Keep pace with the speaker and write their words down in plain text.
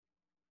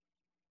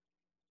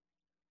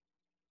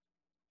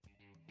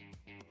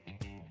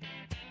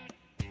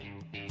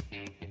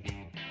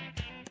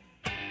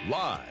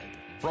Live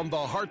from the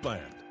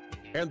heartland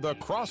and the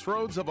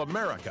crossroads of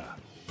America,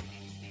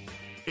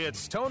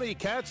 it's Tony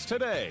Katz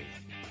Today.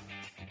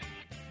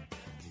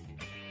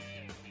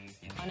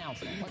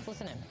 Announcement. Let's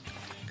listen in.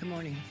 Good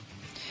morning.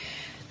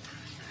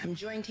 I'm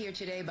joined here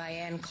today by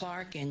Ann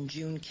Clark and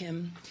June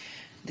Kim,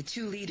 the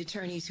two lead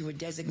attorneys who were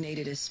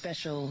designated as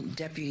special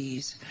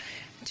deputies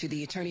to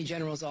the Attorney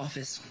General's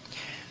office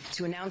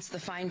to announce the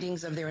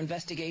findings of their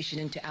investigation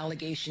into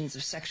allegations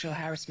of sexual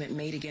harassment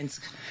made against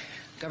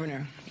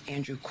Governor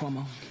Andrew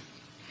Cuomo.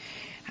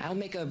 I'll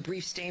make a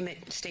brief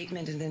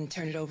statement and then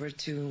turn it over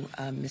to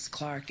Ms.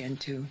 Clark and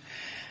to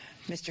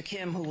Mr.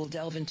 Kim, who will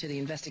delve into the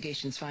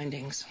investigation's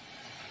findings.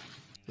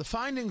 The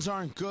findings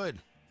aren't good.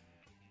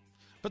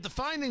 But the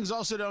findings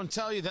also don't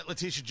tell you that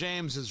Letitia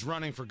James is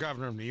running for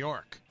governor of New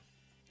York.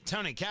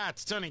 Tony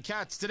Katz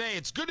Today.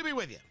 It's good to be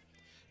with you.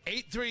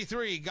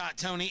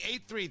 833-GOT-TONY,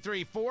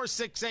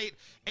 833-468-8669.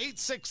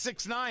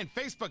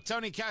 Facebook,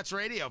 Tony Katz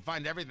Radio.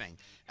 Find everything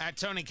at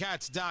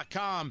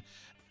TonyKatz.com.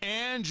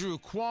 Andrew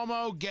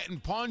Cuomo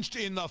getting punched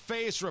in the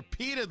face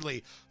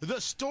repeatedly.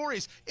 The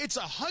stories, it's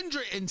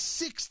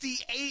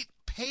 168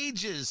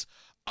 pages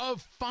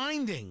of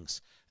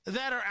findings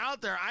that are out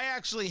there. I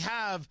actually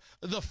have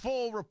the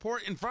full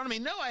report in front of me.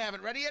 No, I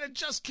haven't read it yet. It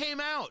just came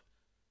out.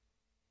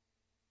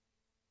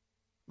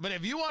 But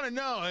if you want to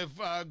know if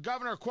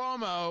Governor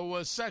Cuomo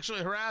was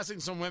sexually harassing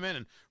some women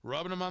and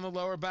rubbing them on the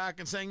lower back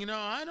and saying,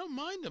 I don't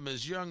mind them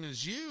as young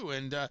as you,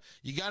 and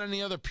you got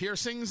any other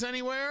piercings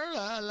anywhere?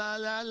 La, la,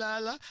 la, la,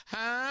 la,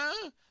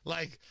 huh?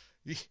 Like,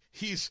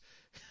 he's,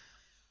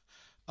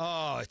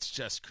 it's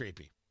just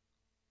creepy.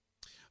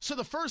 So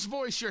the first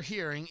voice you're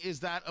hearing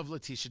is that of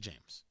Letitia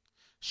James.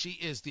 She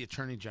is the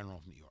Attorney General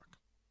of New York.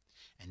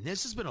 And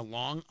this has been a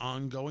long,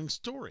 ongoing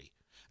story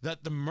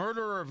that the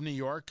murderer of New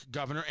York,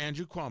 Governor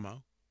Andrew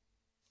Cuomo,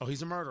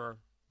 he's a murderer,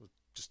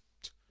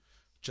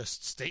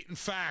 just stating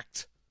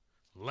fact,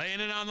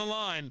 laying it on the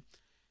line,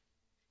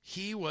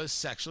 he was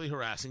sexually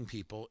harassing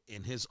people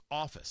in his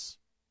office.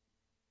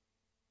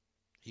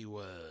 He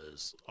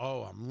was,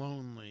 I'm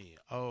lonely.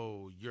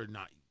 You're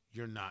not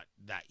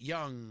that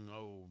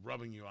young.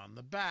 Rubbing you on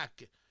the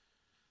back.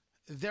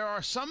 There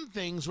are some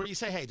things where you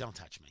say, hey, don't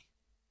touch me.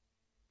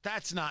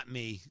 That's not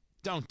me.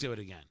 Don't do it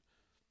again.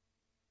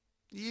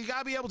 You got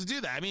to be able to do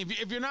that. I mean,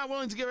 if you're not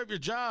willing to give up your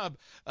job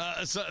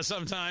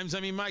sometimes,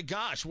 my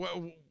gosh,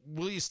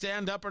 will you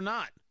stand up or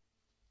not?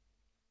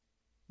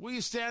 Will you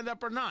stand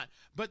up or not?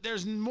 But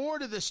there's more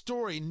to this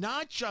story,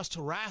 not just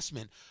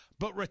harassment,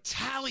 but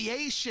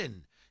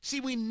retaliation. See,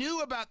 we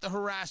knew about the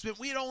harassment.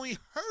 We had only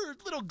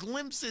heard little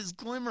glimpses,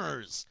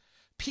 glimmers,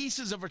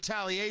 pieces of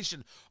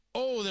retaliation.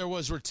 There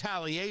was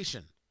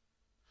retaliation.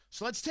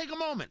 So let's take a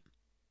moment.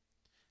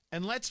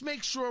 And let's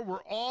make sure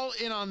we're all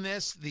in on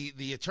this.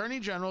 The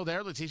Attorney General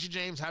there, Letitia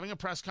James, having a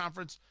press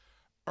conference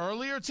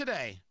earlier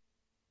today,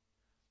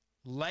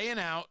 laying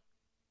out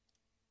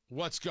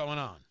what's going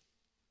on.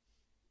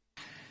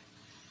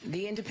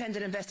 The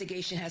independent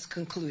investigation has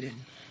concluded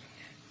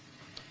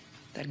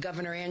that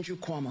Governor Andrew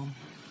Cuomo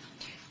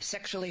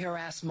sexually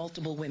harassed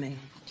multiple women,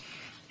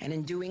 and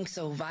in doing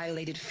so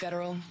violated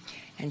federal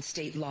and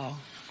state law.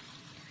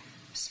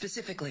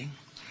 Specifically,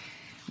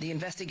 the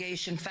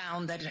investigation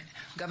found that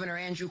Governor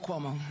Andrew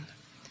Cuomo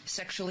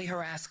sexually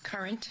harassed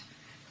current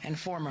and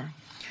former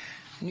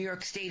New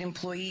York State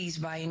employees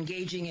by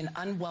engaging in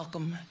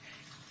unwelcome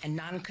and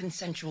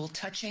non-consensual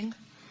touching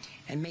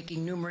and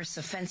making numerous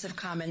offensive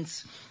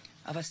comments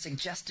of a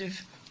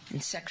suggestive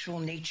and sexual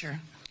nature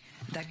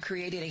that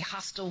created a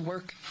hostile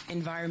work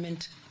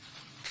environment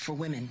for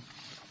women.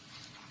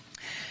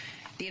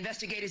 The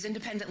investigators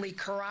independently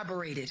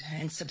corroborated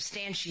and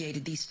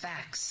substantiated these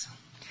facts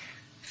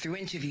through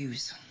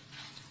interviews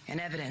and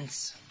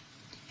evidence,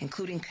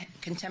 including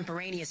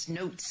contemporaneous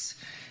notes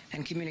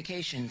and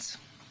communications.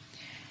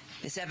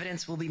 This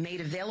evidence will be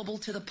made available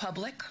to the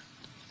public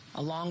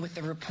along with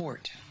the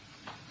report.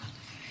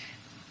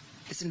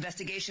 This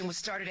investigation was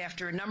started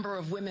after a number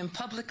of women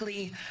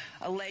publicly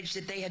alleged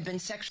that they had been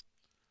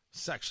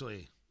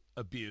sexually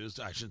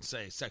abused, I should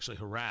say sexually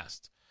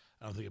harassed.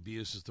 I don't think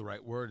abuse is the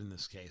right word in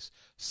this case.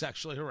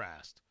 Sexually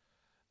harassed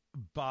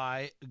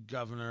by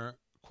Governor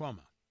Cuomo.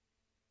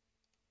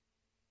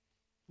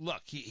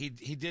 Look, he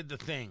did the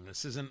thing.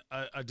 This isn't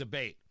a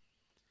debate.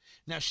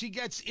 Now, she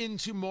gets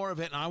into more of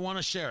it, and I want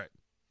to share it.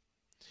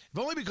 If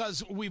only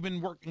because we've been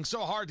working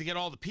so hard to get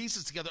all the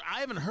pieces together.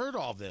 I haven't heard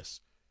all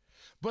this.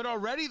 But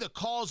already the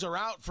calls are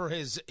out for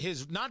his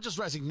not just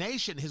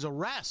resignation, his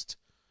arrest.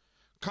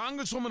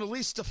 Congresswoman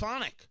Elise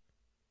Stefanik.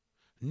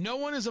 No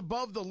one is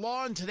above the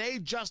law, and today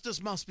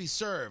justice must be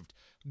served.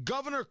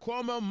 Governor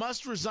Cuomo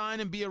must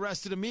resign and be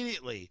arrested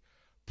immediately.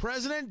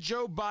 President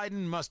Joe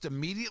Biden must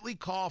immediately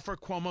call for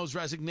Cuomo's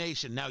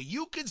resignation. Now,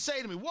 you could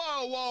say to me,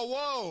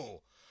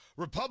 whoa.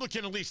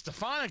 Republican Elise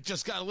Stefanik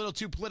just got a little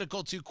too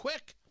political too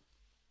quick.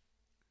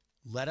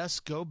 Let us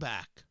go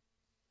back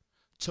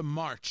to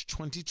March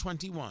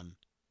 2021.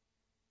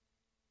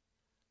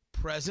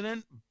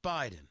 President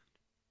Biden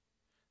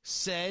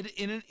said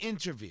in an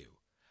interview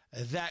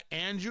that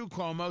Andrew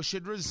Cuomo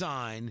should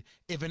resign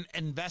if an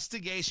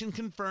investigation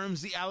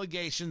confirms the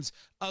allegations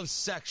of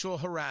sexual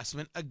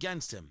harassment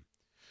against him.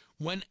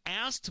 When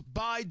asked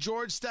by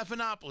George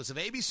Stephanopoulos of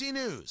ABC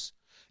News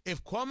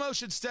if Cuomo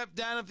should step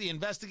down if the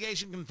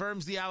investigation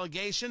confirms the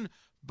allegation,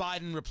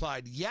 Biden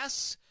replied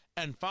yes,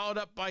 and followed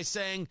up by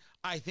saying,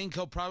 I think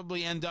he'll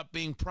probably end up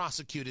being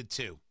prosecuted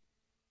too.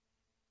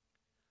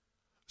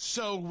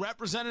 So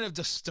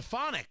Representative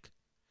Stefanik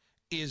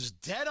is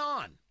dead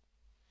on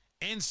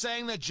in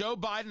saying that Joe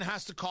Biden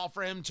has to call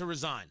for him to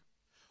resign.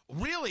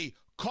 Really,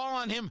 call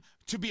on him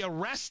to be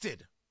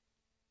arrested,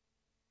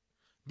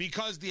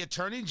 because the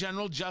Attorney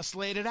General just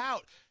laid it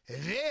out.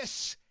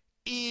 This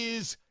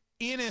is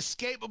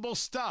inescapable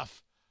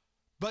stuff.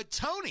 But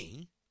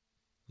Tony,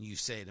 you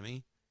say to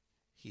me,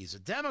 he's a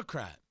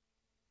Democrat.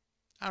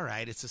 All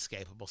right, it's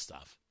escapable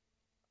stuff.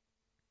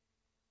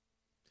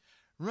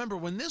 Remember,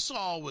 when this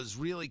all was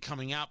really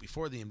coming out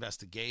before the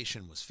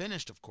investigation was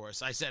finished, of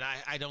course, I said,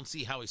 I don't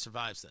see how he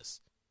survives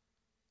this.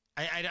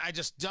 I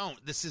just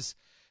don't. This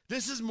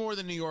is more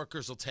than New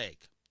Yorkers will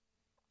take.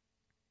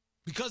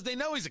 Because they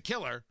know he's a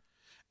killer,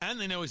 and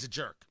they know he's a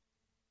jerk.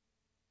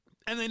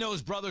 And they know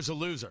his brother's a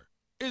loser.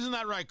 Isn't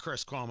that right,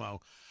 Chris Cuomo?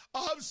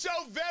 I'm so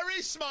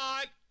very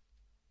smart.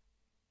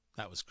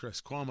 That was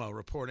Chris Cuomo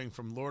reporting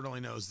from Lord only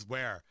knows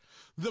where.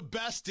 The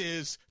best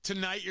is,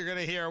 tonight you're going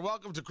to hear,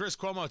 welcome to Chris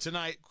Cuomo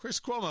Tonight.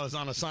 Chris Cuomo is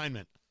on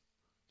assignment.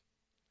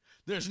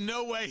 There's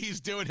no way he's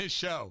doing his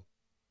show.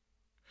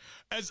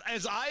 As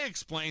I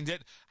explained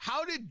it,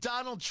 how did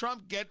Donald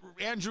Trump get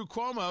Andrew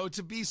Cuomo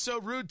to be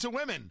so rude to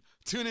women?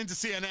 Tune into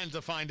CNN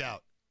to find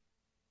out.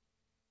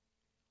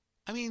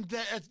 I mean,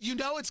 you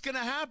know it's going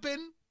to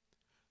happen.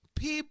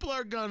 People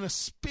are going to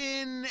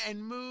spin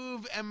and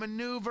move and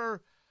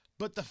maneuver,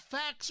 but the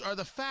facts are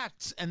the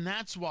facts, and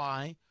that's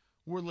why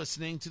we're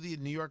listening to the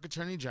New York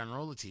Attorney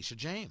General, Letitia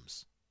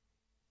James.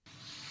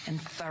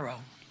 And thorough.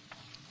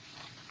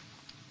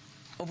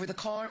 Over the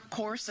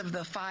course of the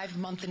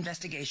 5-month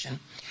investigation,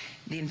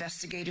 the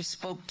investigators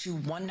spoke to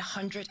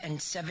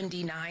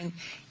 179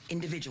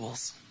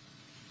 individuals,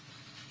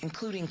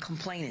 including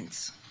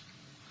complainants,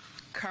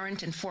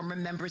 current and former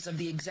members of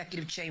the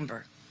executive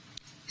chamber,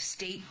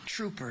 state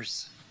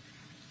troopers,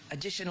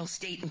 additional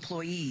state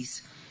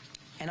employees,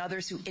 and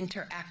others who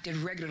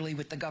interacted regularly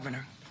with the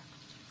governor.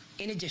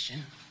 In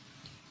addition,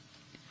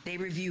 they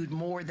reviewed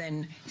more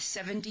than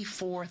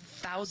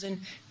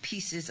 74,000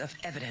 pieces of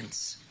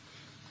evidence,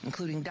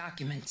 including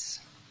documents,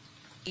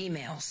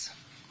 emails,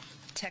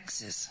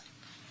 texts,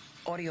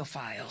 audio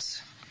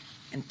files,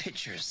 and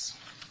pictures.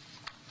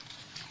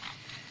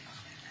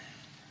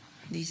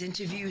 These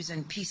interviews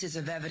and pieces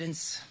of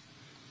evidence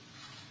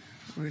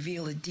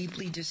reveal a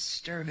deeply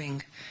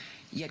disturbing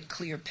yet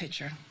clear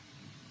picture.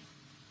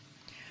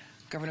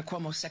 Governor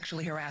Cuomo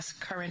sexually harassed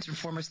current and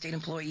former state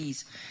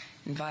employees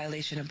in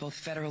violation of both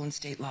federal and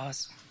state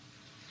laws.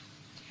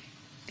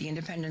 The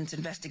Independence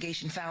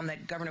investigation found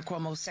that Governor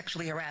Cuomo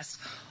sexually harassed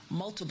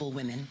multiple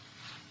women,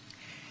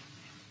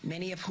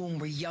 many of whom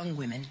were young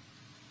women,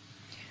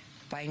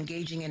 by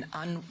engaging in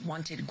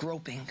unwanted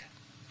groping,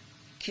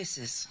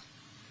 kisses,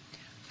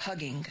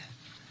 hugging,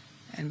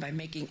 and by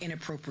making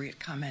inappropriate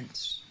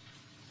comments.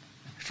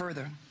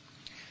 Further,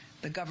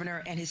 the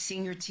governor and his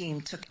senior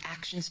team took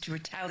actions to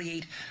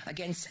retaliate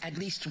against at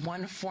least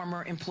one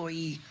former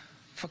employee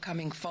for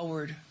coming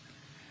forward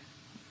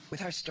with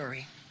her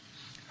story,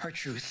 her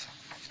truth.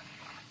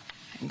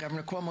 And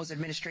Governor Cuomo's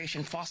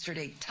administration fostered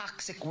a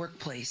toxic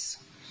workplace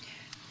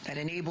that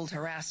enabled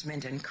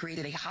harassment and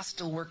created a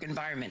hostile work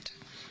environment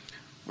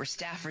where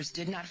staffers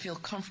did not feel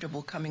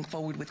comfortable coming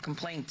forward with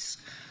complaints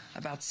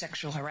about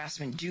sexual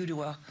harassment due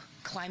to a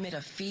climate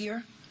of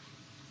fear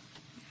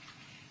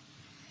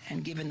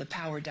and given the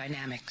power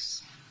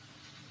dynamics.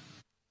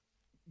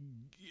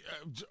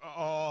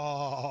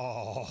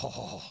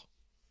 Oh.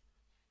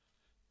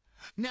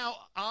 Now,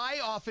 I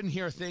often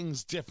hear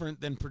things different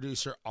than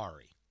producer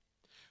Ari,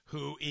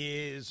 who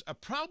is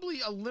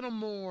probably a little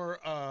more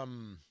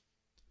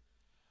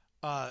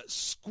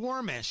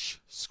squeamish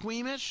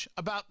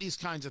about these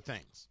kinds of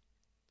things.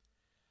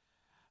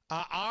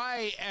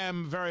 I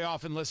am very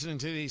often listening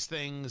to these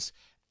things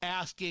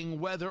asking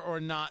whether or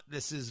not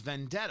this is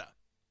vendetta.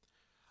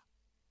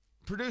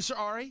 Producer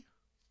Ari,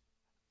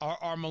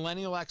 our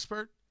millennial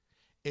expert,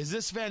 is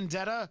this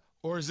vendetta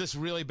or is this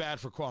really bad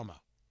for Cuomo?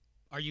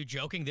 Are you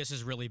joking? This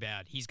is really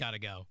bad. He's got to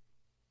go.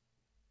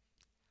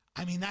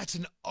 I mean, that's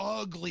an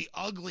ugly,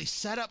 ugly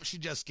setup she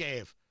just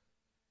gave.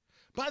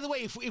 By the way,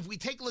 if we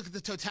take a look at the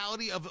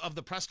totality of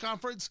the press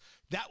conference,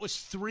 that was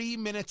 3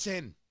 minutes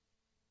in.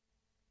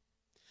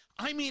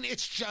 I mean,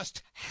 it's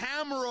just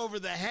hammer over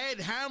the head,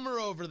 hammer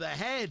over the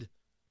head.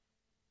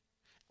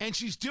 And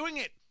she's doing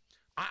it.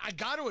 I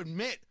got to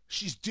admit,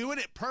 she's doing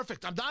it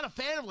perfect. I'm not a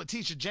fan of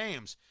Letitia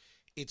James.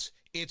 It's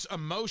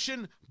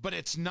emotion, but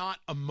it's not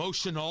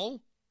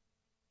emotional.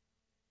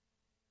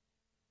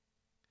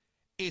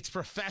 It's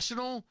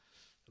professional,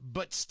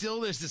 but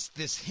still there's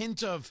this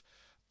hint of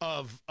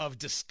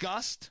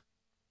disgust.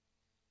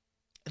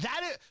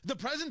 The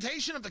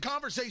presentation of the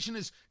conversation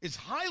is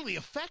highly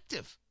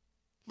effective.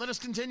 Let us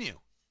continue.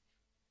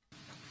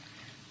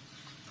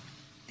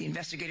 The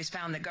investigators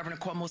found that Governor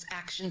Cuomo's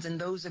actions and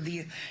those of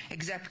the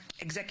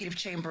executive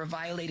chamber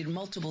violated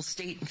multiple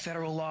state and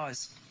federal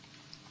laws,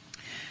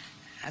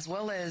 as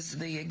well as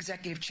the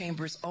executive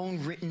chamber's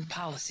own written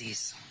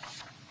policies.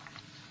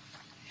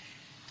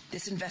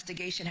 This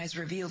investigation has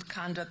revealed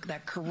conduct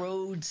that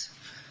corrodes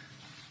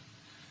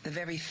the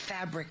very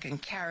fabric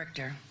and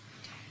character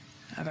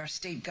of our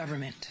state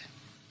government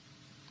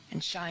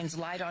and shines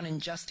light on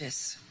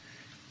injustice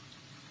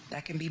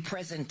that can be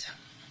present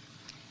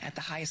at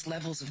the highest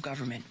levels of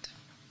government.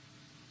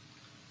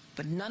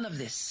 But none of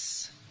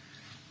this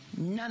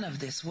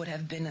would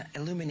have been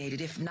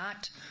illuminated if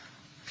not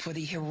for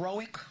the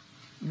heroic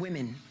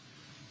women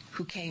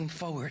who came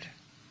forward.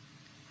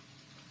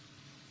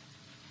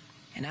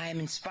 And I am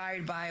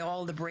inspired by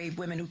all the brave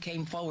women who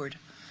came forward.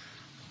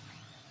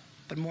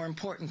 But more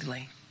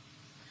importantly,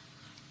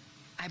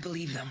 I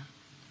believe them.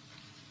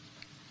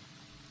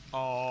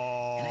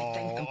 Oh, And I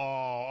thank them.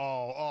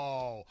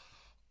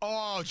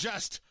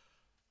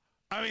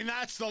 I mean,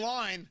 that's the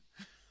line.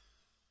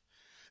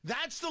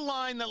 That's the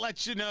line that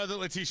lets you know that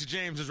Letitia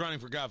James is running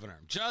for governor,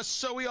 just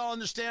so we all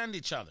understand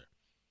each other.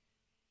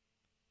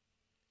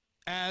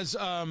 As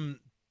John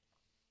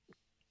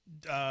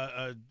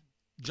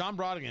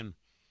Brodigan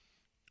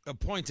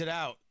pointed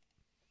out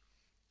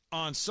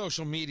on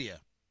social media,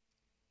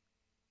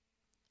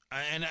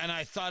 and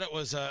I thought it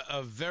was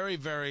a very,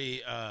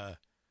 very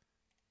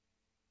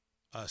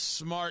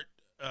smart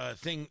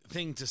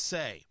thing to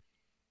say.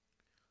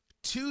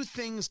 Two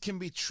things can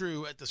be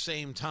true at the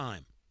same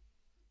time.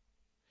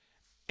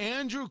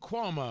 Andrew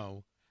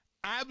Cuomo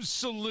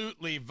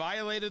absolutely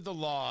violated the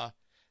law,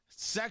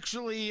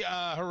 sexually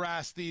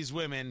harassed these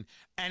women,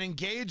 and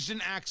engaged in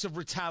acts of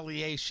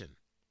retaliation.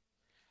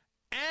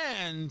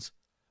 And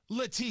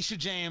Letitia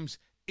James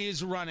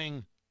is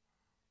running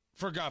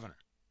for governor.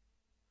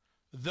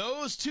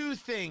 Those two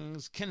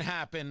things can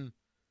happen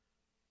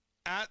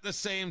at the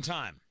same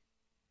time.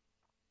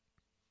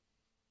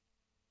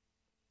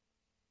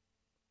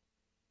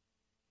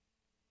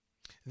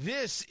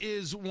 This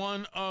is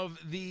one of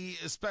the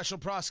special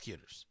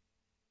prosecutors.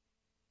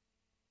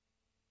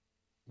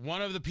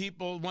 One of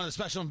the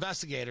special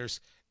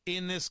investigators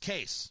in this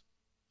case.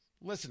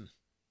 Listen.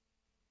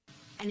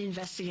 And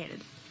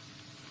investigated.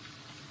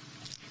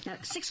 Now,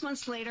 6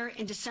 months later,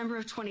 in December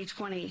of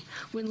 2020,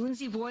 when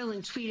Lindsey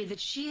Boylan tweeted that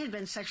she had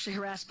been sexually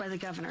harassed by the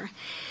governor,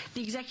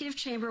 the executive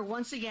chamber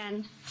once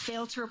again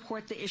failed to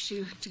report the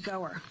issue to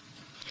GOER.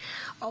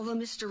 Although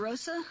Mr.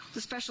 Rosa, the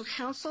special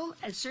counsel,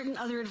 and certain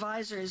other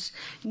advisors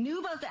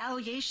knew about the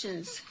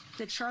allegations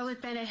that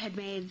Charlotte Bennett had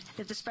made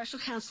that the special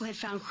counsel had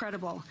found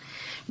credible,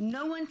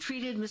 no one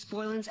treated Ms.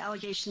 Boylan's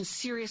allegations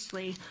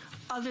seriously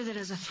other than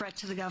as a threat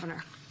to the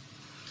governor.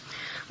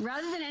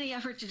 Rather than any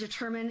effort to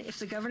determine if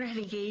the governor had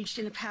engaged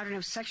in a pattern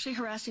of sexually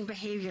harassing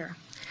behavior,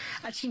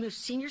 a team of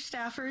senior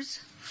staffers,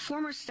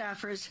 former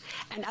staffers,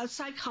 and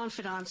outside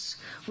confidants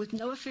with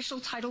no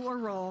official title or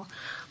role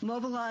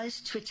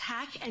mobilized to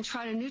attack and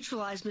try to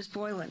neutralize Ms.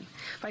 Boylan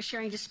by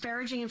sharing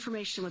disparaging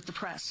information with the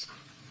press.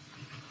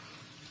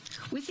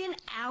 Within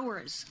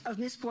hours of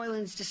Ms.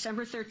 Boylan's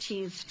December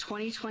 13th,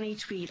 2020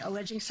 tweet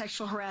alleging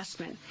sexual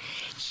harassment,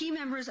 key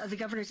members of the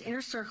governor's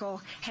inner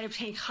circle had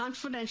obtained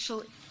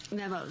confidential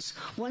memos,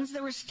 ones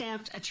that were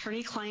stamped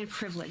attorney-client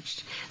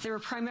privileged. They were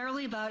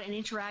primarily about an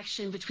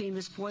interaction between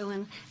Ms.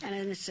 Boylan and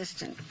an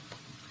assistant.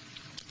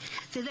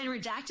 They then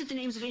redacted the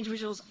names of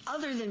individuals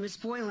other than Ms.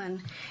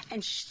 Boylan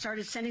and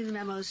started sending the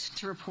memos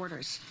to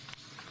reporters.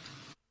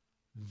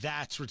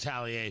 That's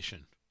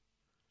retaliation.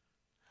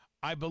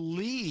 I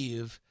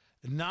believe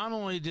not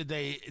only did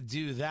they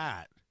do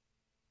that,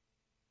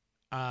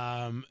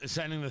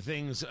 sending the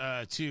things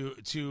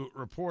to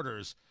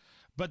reporters,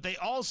 but they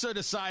also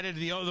decided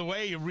the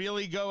way you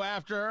really go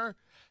after her,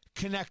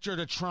 connect her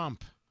to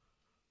Trump.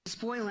 Ms.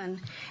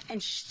 Boylan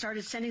and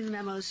started sending the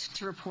memos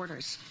to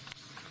reporters.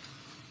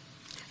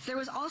 There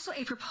was also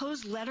a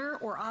proposed letter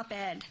or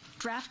op-ed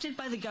drafted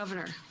by the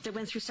governor that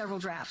went through several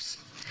drafts.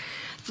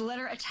 The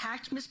letter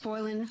attacked Ms.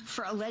 Boylan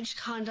for alleged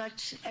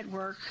conduct at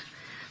work,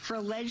 for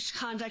alleged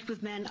conduct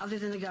with men other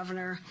than the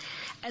governor,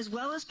 as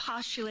well as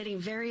postulating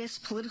various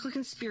political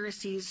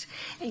conspiracies,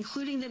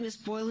 including that Ms.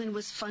 Boylan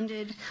was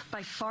funded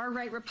by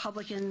far-right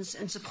Republicans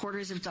and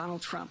supporters of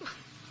Donald Trump.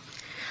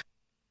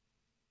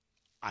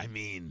 I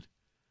mean,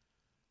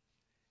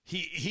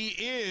 he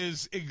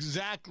is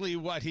exactly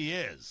what he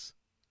is.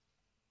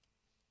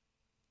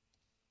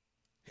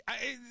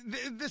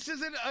 This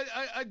isn't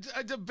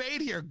a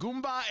debate here.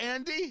 Goomba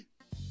Andy?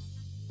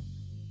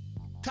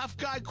 Tough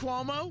guy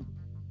Cuomo?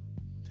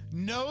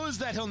 Knows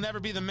that he'll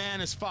never be the man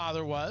his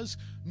father was,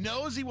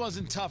 knows he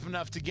wasn't tough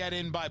enough to get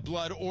in by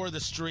blood or the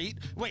street.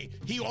 Wait,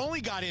 he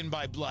only got in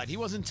by blood. He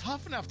wasn't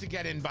tough enough to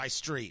get in by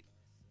street.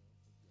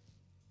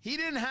 He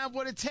didn't have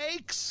what it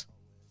takes.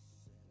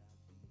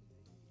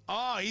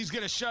 Oh, he's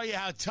going to show you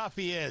how tough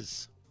he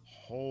is.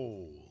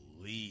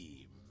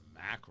 Holy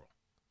mackerel.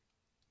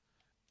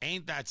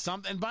 Ain't that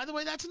something? And by the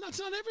way, that's not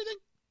everything.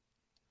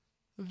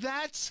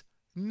 That's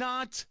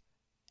not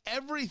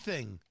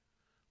everything.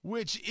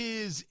 which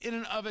is in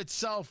and of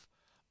itself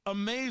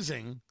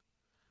amazing.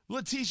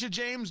 Letitia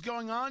James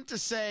going on to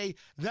say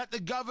that the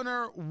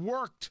governor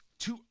worked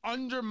to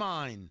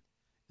undermine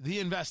the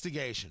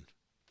investigation.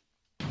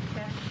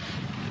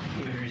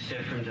 Andrew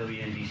Stead from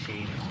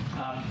WNBC.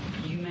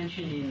 You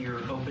mentioned in your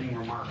opening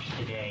remarks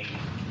today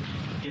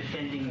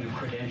defending the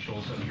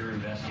credentials of your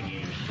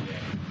investigators today.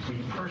 Were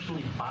you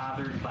personally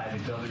bothered by the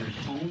governor's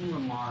own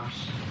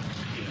remarks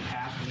in the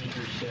past week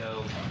or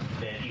so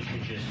that you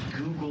could just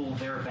Google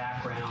their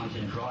backgrounds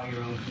and draw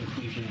your own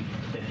conclusion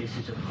that this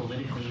is a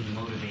politically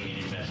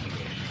motivated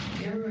investigation?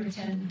 There were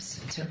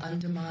attempts to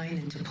undermine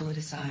and to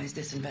politicize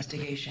this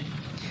investigation.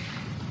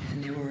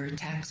 And there were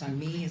attacks on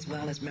me as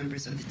well as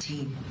members of the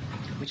team,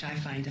 which I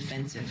find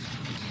offensive.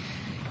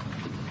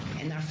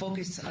 And our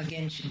focus,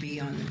 again, should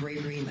be on the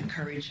bravery and the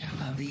courage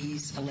of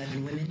these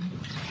 11 women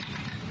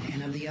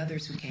and of the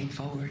others who came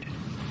forward.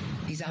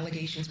 These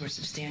allegations were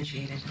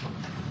substantiated.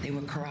 They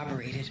were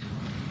corroborated.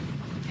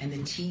 And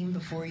the team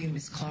before you,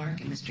 Ms.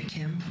 Clark and Mr.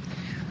 Kim,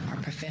 are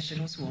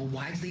professionals who are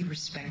widely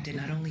respected,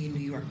 not only in New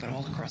York, but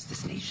all across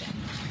this nation.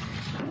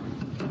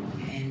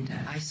 And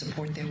I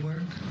support their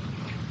work,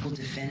 will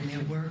defend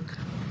their work,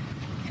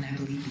 and I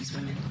believe these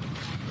women.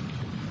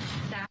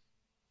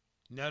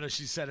 Notice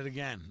she said it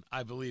again.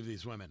 I believe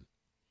these women.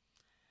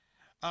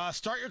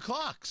 Start your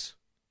clocks.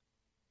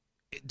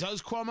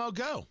 Does Cuomo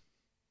go?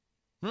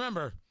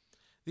 Remember,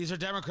 these are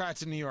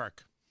Democrats in New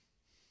York.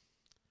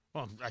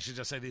 Well, I should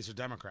just say these are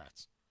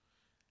Democrats.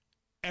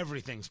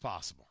 Everything's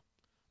possible.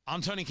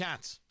 I'm Tony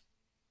Katz.